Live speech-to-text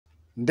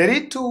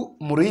Nderitu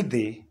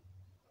Murithi,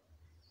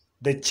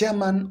 the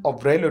chairman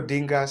of Raila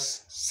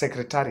Odinga's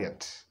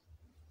Secretariat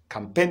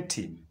campaign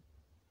team,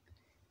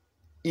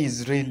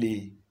 is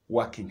really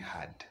working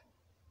hard.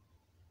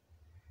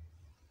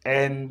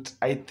 And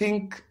I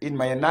think in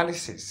my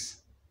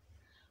analysis,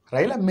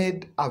 Raila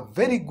made a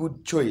very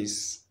good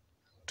choice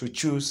to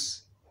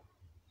choose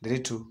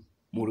Nderitu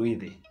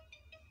Murithi.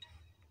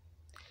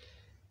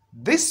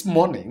 This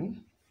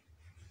morning,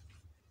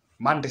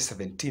 Monday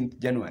 17th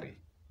January,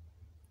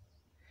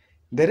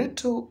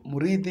 Nderitu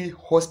Murithi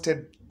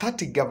hosted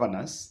 30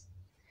 governors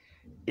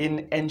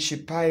in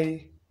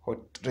Enshipai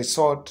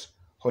Resort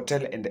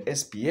Hotel and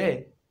SPA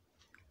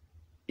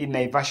in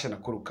Naivasha,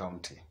 Nakuru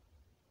County.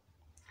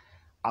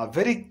 A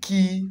very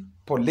key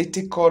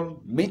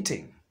political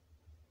meeting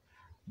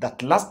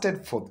that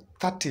lasted for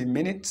 30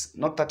 minutes,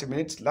 not 30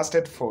 minutes,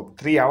 lasted for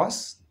 3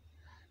 hours.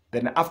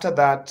 Then after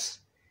that,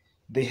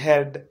 they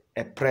held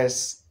a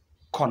press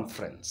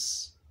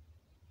conference.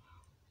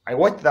 I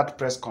watched that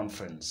press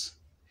conference,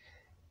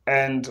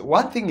 and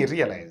one thing I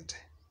realized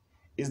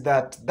is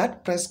that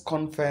that press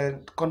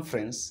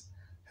conference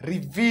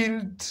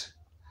revealed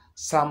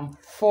some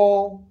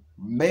 4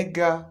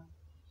 mega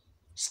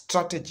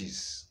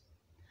strategies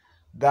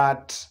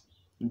that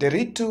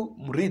Nderitu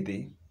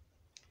Murithi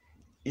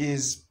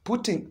is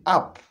putting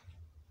up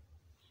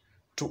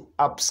to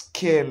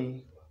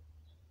upscale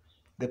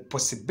the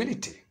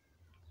possibility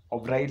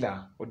of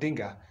Raila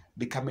Odinga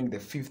becoming the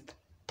 5th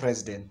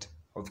president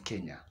of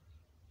Kenya.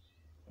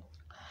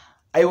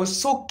 I was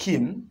so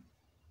keen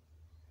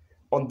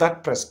on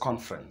that press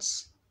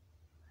conference,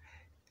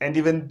 and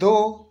even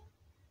though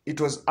it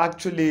was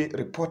actually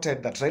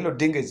reported that Raila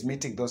Odinga is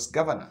meeting those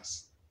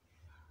governors,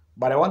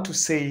 but I want to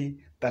say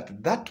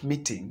that that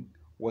meeting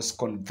was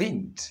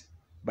convened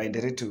by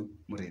Nderitu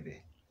Murithi.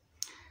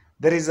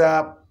 There is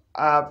a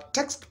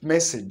text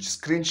message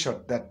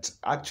screenshot that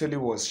actually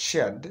was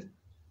shared,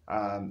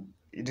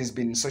 it has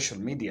been in social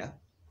media,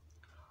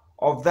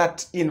 of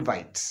that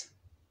invite.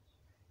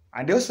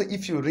 And also,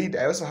 if you read,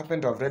 I also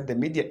happen to have read the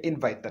media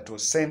invite that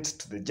was sent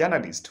to the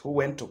journalist who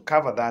went to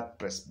cover that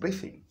press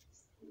briefing,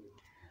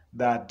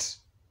 that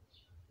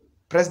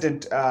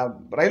President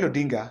Raila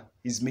Odinga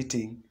is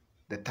meeting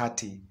the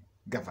 30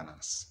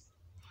 governors.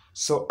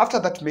 So after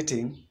that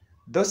meeting,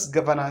 those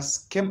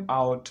governors came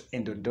out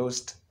and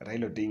endorsed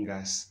Raila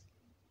Odinga's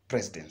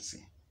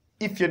presidency.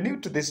 If you're new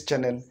to this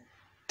channel,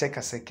 take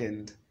a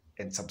second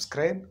and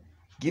subscribe.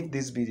 Give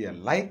this video a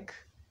like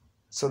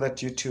so that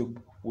YouTube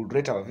will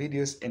rate our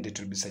videos and it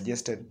will be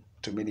suggested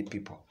to many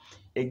people.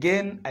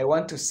 Again, I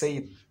want to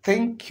say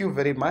thank you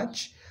very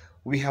much.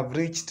 We have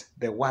reached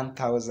the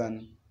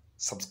 1,000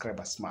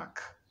 subscribers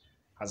mark.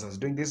 As I was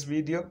doing this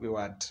video, we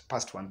were at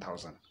past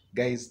 1,000.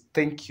 Guys,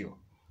 thank you,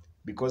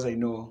 because I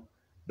know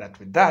that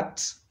with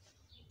that,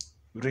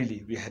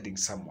 really, we're heading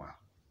somewhere.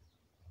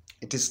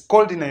 It is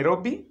cold in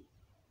Nairobi,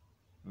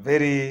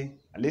 a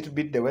little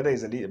bit, the weather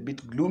is a little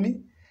bit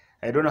gloomy.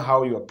 I don't know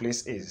how your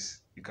place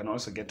is. You can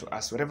also get to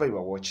us wherever you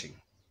are watching.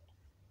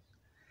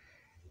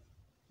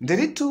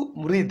 Nderitu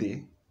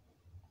Murithi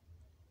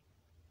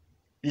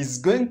is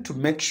going to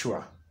make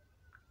sure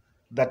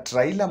that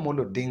Raila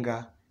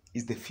Odinga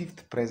is the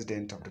 5th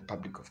president of the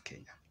Republic of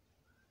Kenya.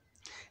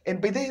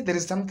 And by the way, there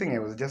is something I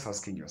was just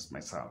asking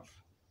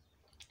myself.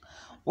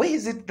 Why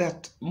is it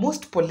that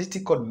most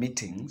political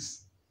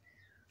meetings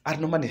are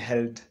normally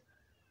held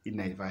in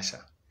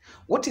Naivasha?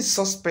 What is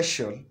so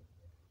special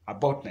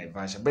about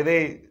Naivasha? By the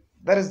way,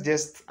 that is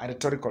just a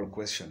rhetorical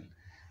question.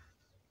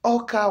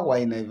 Oka were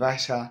in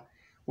Naivasha.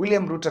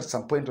 William Ruto at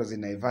some point was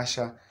in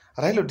Naivasha.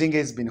 Raila Odinga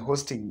has been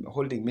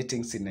holding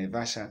meetings in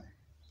Naivasha.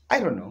 I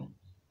don't know.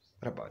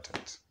 What about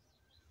it?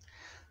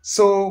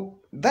 So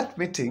that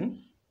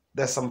meeting,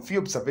 there's some few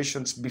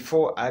observations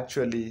before I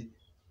actually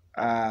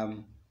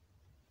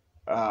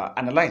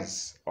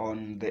analyze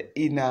on the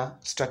inner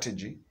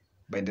strategy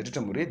by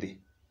Nderitu Murithi.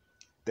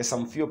 There's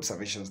some few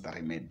observations that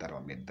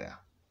were made there.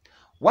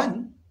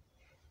 One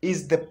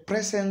is the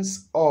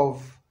presence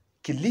of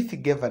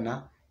Kilifi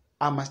Governor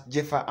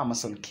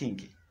Amason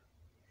Kingi.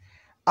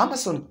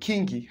 Amason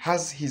Kingi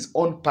has his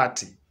own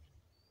party,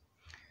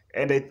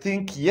 and I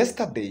think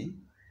yesterday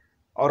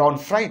or on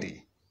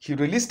Friday, he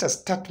released a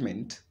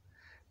statement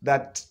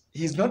that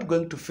he's not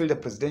going to field a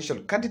presidential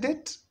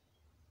candidate,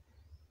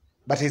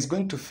 but he's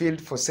going to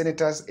field for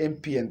senators,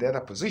 MP, and the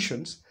other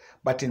positions.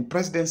 But in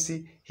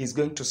presidency, he's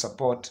going to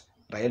support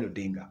Raila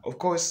Odinga. Of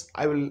course,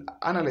 I will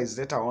analyze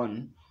later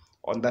on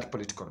that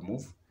political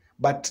move.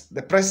 But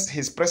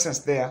his presence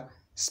there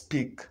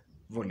speaks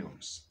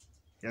volumes.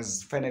 He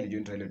has finally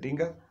joined Raila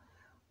Odinga.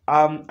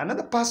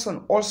 Another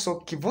person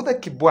also, Kivutha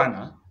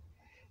Kibwana,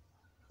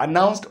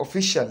 announced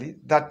officially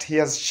that he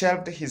has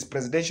shelved his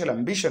presidential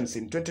ambitions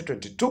in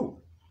 2022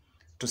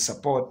 to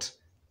support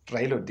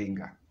Raila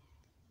Odinga.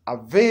 A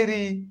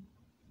very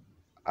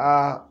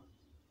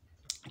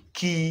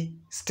key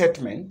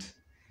statement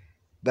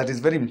that is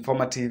very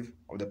informative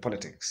of the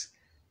politics.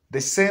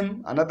 The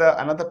same,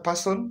 another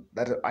person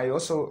that I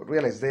also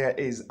realized there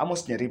is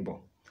Amos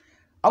Nyaribo.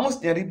 Amos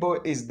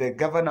Nyaribo is the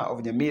governor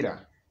of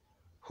Nyamira,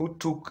 who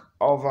took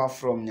over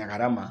from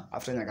Nyagarama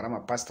after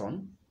Nyagarama passed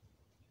on.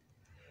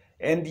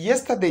 And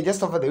yesterday,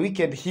 just over the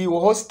weekend, he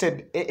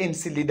hosted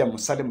ANC leader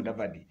Musalia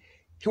Mudavadi.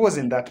 He was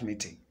in that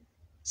meeting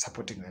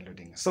supporting Raila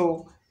Odinga.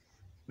 So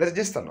there's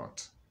just a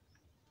lot.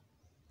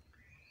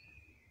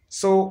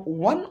 So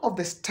one of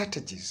the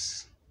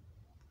strategies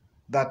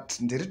that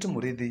Nderitu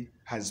Murithi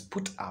has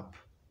put up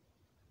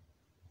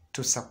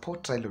to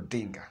support Raila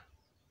Odinga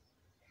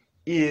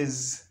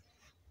is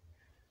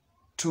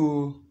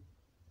to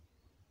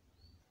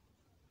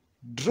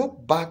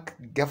drop back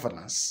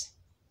governors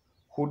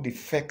who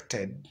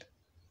defected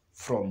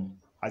from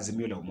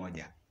Azimio la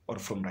Umoja or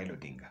from Raila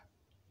Odinga.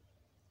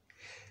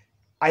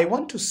 I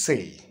want to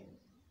say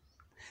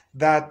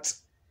that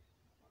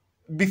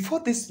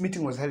before this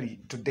meeting was held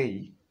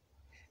today,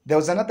 there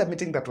was another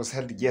meeting that was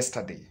held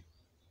yesterday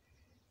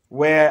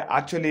where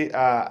actually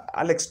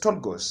Alex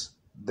Tolgos,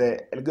 the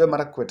Elgeyo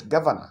Marakwet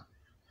governor,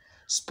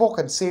 spoke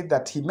and said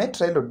that he met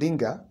Raila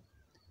Odinga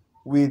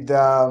with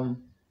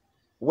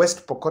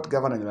West Pokot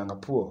Governor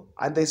Nyangapuo,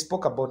 and they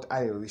spoke about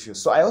IO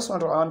issues. So I also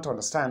want to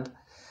understand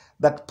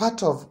that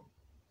part of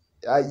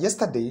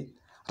yesterday,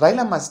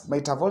 Raila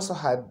might have also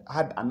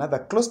had another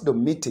closed-door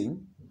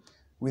meeting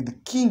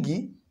with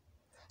Kingi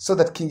so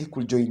that Kingi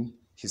could join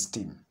his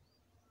team.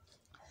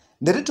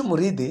 Nderitu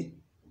Murithi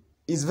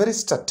is very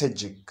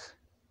strategic.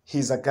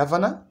 He's a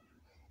governor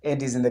and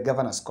he's in the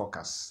governor's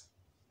caucus.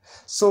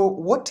 So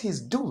what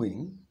he's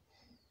doing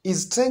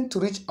is trying to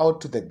reach out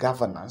to the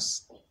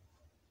governors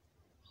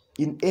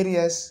in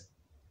areas,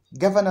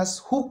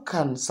 governors who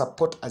can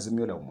support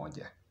Azimio la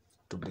Umoja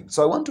to bring.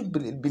 So I want to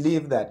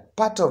believe that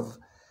part of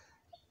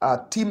a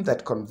team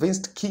that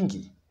convinced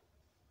Kingi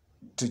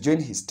to join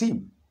his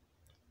team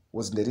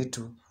was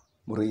Nderitu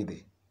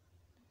Murithi.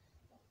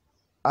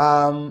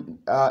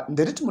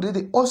 Nderitu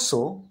Murithi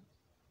also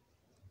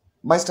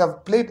must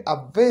have played a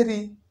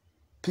very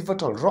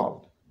pivotal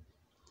role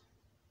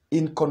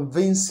in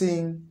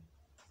convincing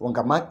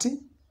Wangamati,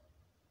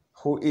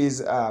 who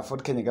is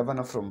Fort Kenya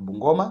governor from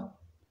Bungoma,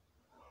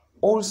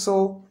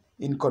 also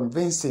in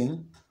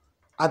convincing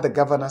other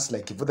governors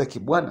like Kivutha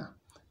Kibwana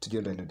to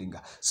join Raila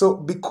Odinga. So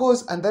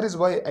because, and that is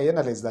why I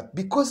analyze that,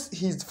 because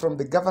he's from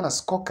the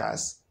governor's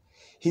caucus,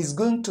 he's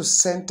going to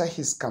center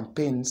his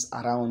campaigns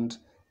around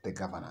the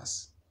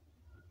governors.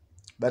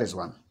 That is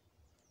one.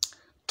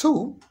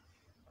 Two,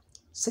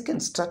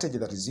 second strategy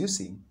that he's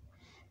using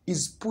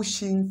is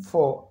pushing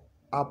for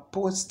a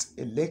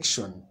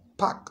post-election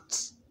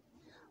pact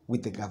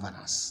with the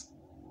governors,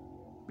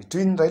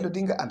 between Raila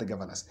Odinga and the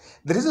governors.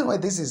 The reason why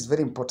this is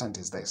very important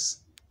is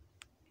this.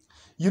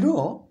 You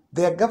know,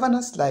 there are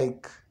governors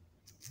like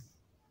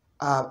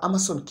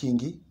Amason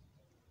Kingi,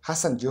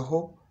 Hassan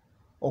Joho,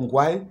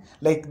 Ongwai,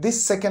 like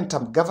these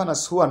second-term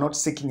governors who are not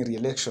seeking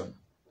re-election.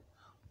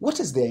 What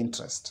is their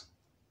interest?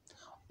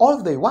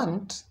 All they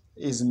want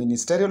is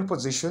ministerial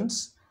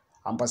positions,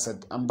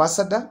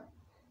 ambassador,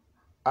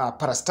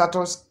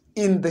 parastatals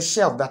in the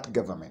share of that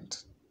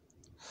government.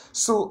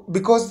 So,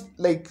 because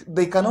like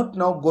they cannot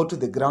now go to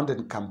the ground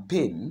and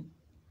campaign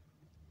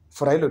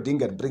for Raila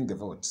Odinga and bring the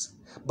votes.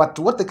 But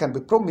what they can be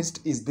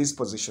promised is this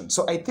position.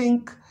 So I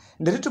think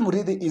Nderitu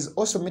Murithi is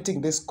also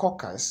meeting this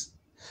caucus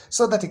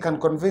so that he can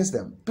convince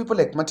them, people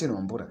like Martin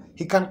Wambura,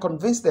 he can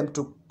convince them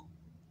to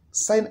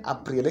sign a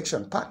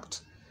pre-election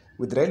pact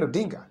with Raila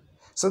Odinga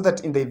so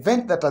that in the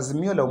event that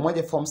Azimio la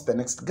Umoja forms the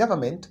next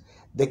government,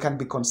 they can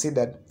be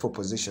considered for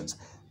positions.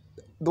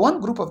 The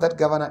one group of that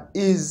governor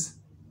is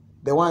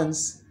the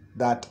ones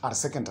that are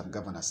second-term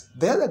governors.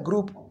 The other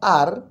group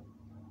are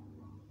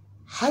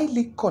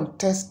highly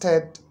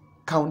contested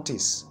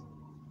counties.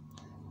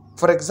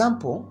 For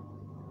example,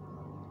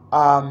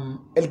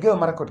 Elgeyo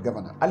Marakwet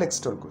governor, Alex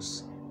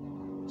Tolgos.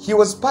 He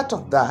was part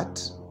of that.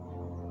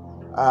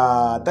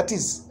 That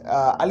is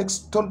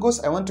Alex Tolgos.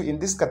 In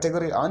this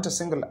category, I want to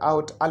single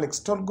out Alex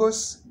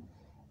Tolgos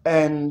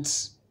and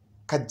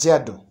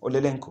Kajiado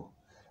Olelenko.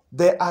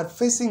 They are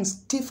facing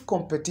stiff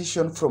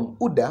competition from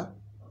UDA,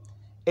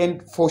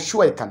 and for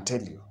sure I can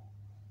tell you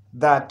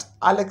that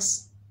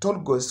Alex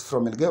Tolgos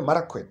from Elgeyo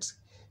Marakwet,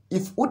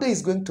 if UDA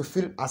is going to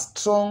feel a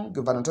strong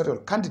gubernatorial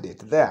candidate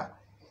there,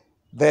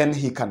 then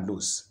he can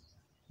lose.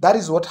 That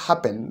is what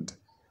happened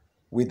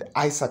with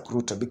Isaac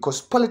Ruto,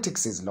 because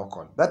politics is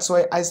local. That's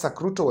why Isaac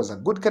Ruto was a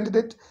good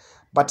candidate,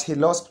 but he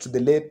lost to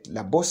the late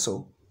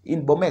Laboso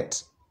in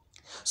Bomet.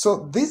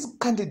 So these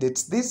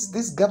candidates,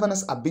 these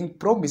governors are being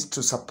promised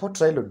to support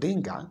Raila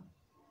Odinga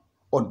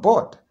on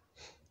board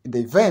in the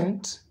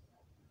event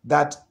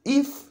that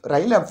if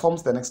Raila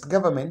forms the next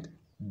government,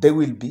 they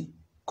will be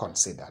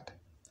considered.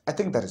 I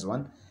think that is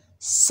one.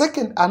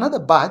 Second, another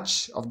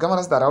batch of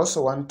governors that I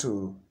also want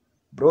to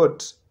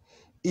broad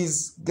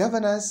is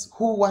governors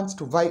who want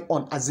to vie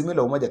on Azimio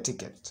la Umoja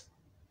ticket.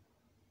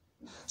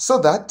 So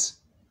that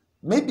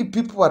maybe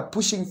people are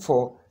pushing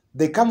for,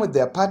 they come with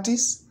their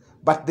parties,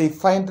 but they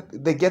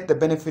get the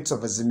benefits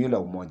of Azimio la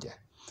Umoja.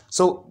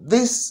 So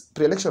these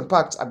pre-election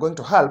pacts are going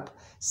to help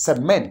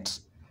cement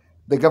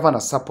the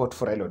governor's support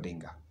for Raila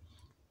Odinga.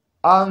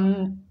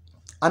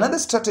 Another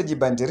strategy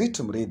by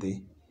Nderitu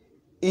Murithi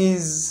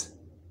is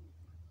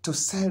to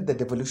sell the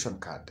devolution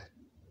card.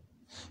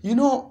 You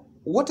know,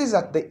 what is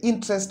at the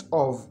interest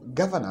of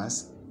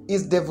governors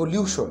is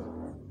devolution.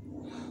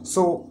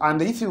 So,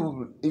 and if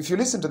you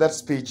listen to that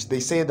speech,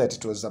 they say that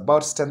it was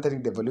about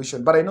strengthening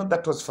devolution, but I know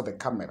that was for the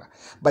camera.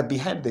 But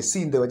behind the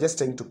scene, they were just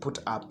trying to put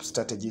up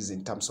strategies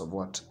in terms of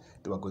what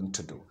they were going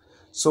to do.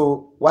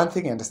 So one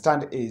thing I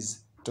understand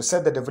is to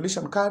set the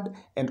devolution card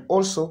and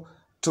also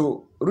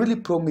to really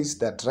promise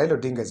that Raila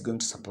Odinga is going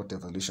to support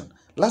devolution.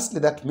 Lastly,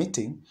 that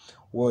meeting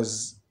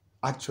was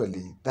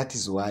actually, that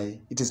is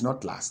why it is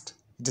not last.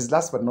 It is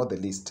last but not the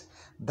least.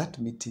 That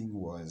meeting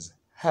was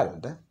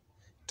held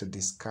to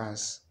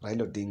discuss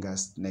Raila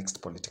Odinga's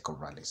next political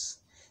rallies.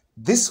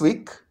 This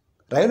week,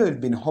 Raila will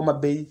be in Homa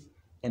Bay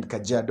and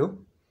Kajiado,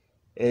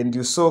 and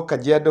you saw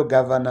Kajiado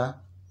governor,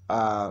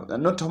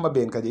 not Homa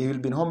Bay and Kajiado, he will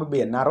be in Homa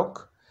Bay and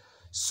Narok.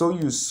 So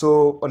you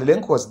saw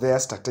Olelenko was there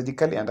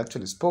strategically and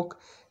actually spoke,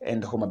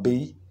 and Homa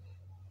Bay.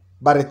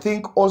 But I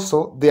think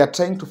also they are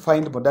trying to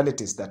find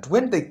modalities that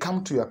when they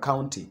come to your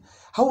county,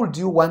 how would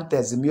you want the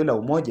Azimio la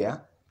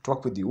Umoja to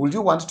work with you? Would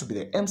you want to be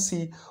the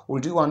MC?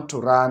 Would you want to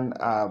run?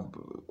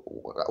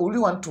 Would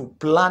you want to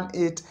plan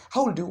it?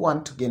 How would you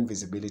want to gain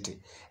visibility?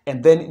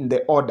 And then in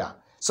the order,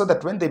 so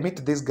that when they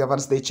meet these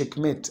governors, they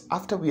checkmate.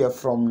 After we are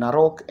from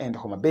Narok and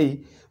Homa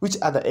Bay, which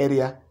other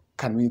area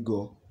can we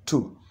go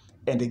to?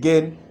 And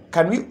again,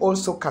 can we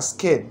also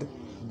cascade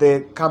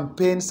the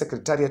campaign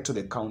secretariat to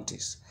the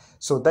counties?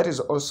 So that is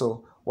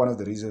also one of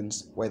the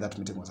reasons why that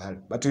meeting was held.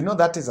 But you know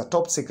that is a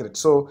top secret,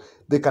 so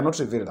they cannot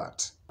reveal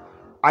that.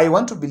 I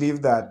want to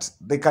believe that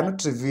they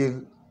cannot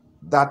reveal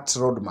that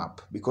roadmap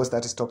because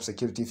that is top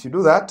security. If you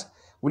do that,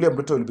 William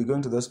Ruto will be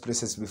going to those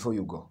places before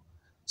you go.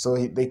 So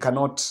they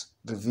cannot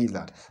reveal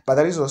that. But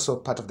that is also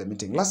part of the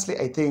meeting. Lastly,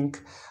 I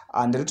think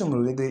Nderitu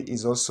Murithi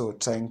is also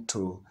trying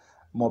to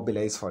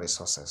mobilize for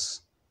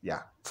resources.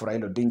 Yeah, for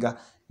Raila Odinga.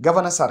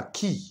 Governors are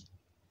key.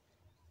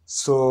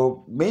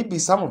 So maybe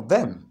some of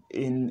them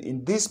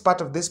in this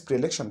part of this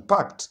pre-election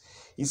pact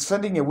is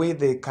finding a way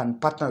they can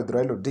partner with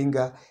Raila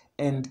Odinga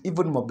and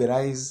even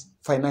mobilize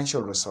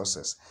financial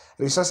resources.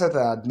 Resources that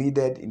are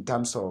needed in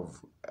terms of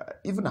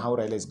even how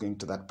Raila is going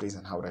to that place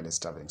and how Raila is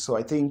traveling. So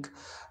I think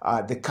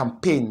the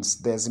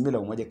campaigns, the Azimio la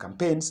Umoja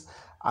campaigns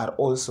are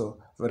also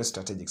very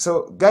strategic.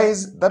 So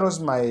guys, that was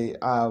my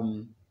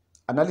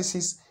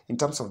analysis in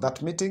terms of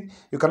that meeting.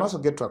 You can also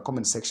get to a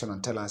comment section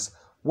and tell us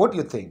what do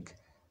you think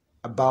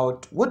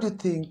about, what do you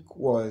think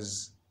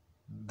was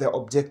the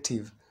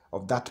objective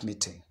of that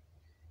meeting.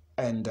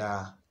 And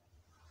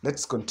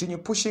let's continue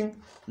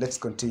pushing. Let's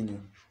continue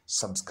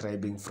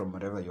subscribing from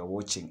wherever you're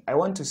watching. I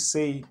want to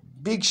say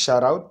big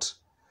shout out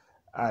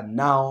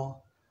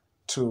now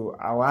to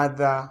our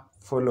other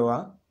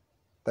follower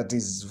that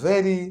is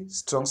very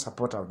strong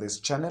supporter of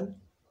this channel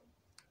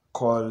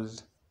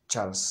called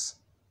Charles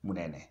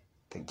Munene.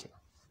 Thank you.